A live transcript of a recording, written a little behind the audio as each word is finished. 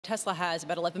Tesla has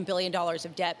about $11 billion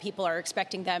of debt. People are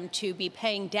expecting them to be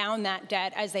paying down that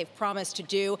debt as they've promised to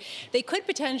do. They could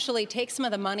potentially take some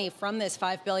of the money from this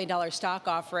 $5 billion stock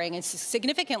offering and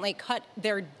significantly cut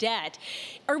their debt.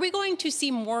 Are we going to see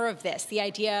more of this? The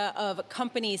idea of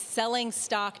companies selling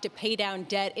stock to pay down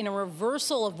debt in a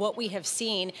reversal of what we have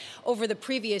seen over the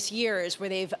previous years where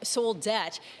they've sold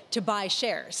debt to buy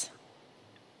shares?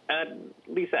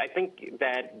 Lisa, I think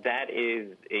that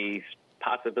is a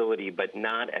possibility, but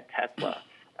not at Tesla.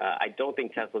 I don't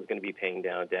think Tesla is going to be paying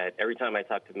down debt. Every time I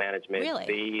talk to management,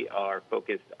 They are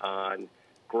focused on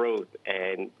growth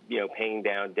and paying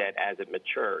down debt as it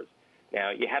matures. Now,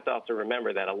 you have to also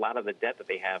remember that a lot of the debt that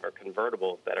they have are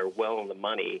convertibles that are well in the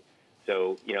money.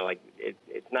 So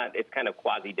it's kind of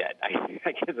quasi debt.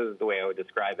 I guess is the way I would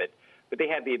describe it. But they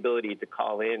had the ability to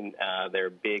call in their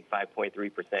big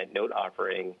 5.3% note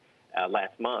offering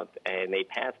last month, and they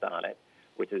passed on it,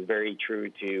 which is very true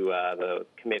to the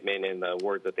commitment and the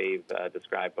words that they've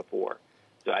described before.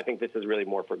 So I think this is really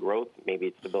more for growth. Maybe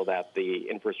it's to build out the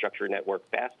infrastructure network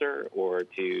faster, or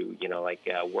to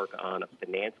work on a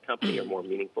finance company or more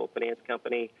meaningful finance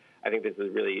company. I think this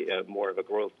is really more of a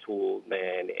growth tool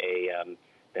than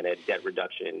a debt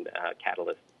reduction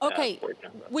catalyst. Okay,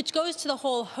 which goes to the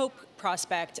whole hope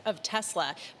prospect of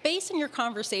Tesla. Based on your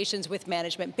conversations with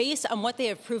management, based on what they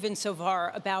have proven so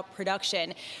far about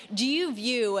production, do you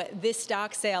view this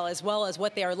stock sale, as well as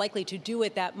what they are likely to do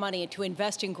with that money to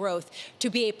invest in growth,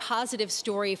 to be a positive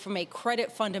story from a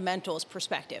credit fundamentals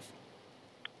perspective?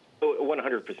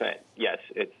 100%. Yes,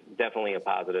 it's definitely a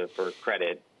positive for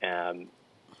credit.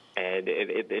 And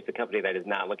it's a company that is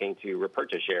not looking to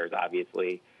repurchase shares,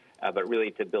 obviously, but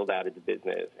really to build out its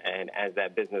business. And as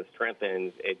that business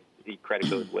strengthens, the credit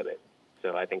goes with it.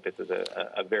 So I think this is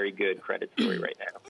a very good credit story right now.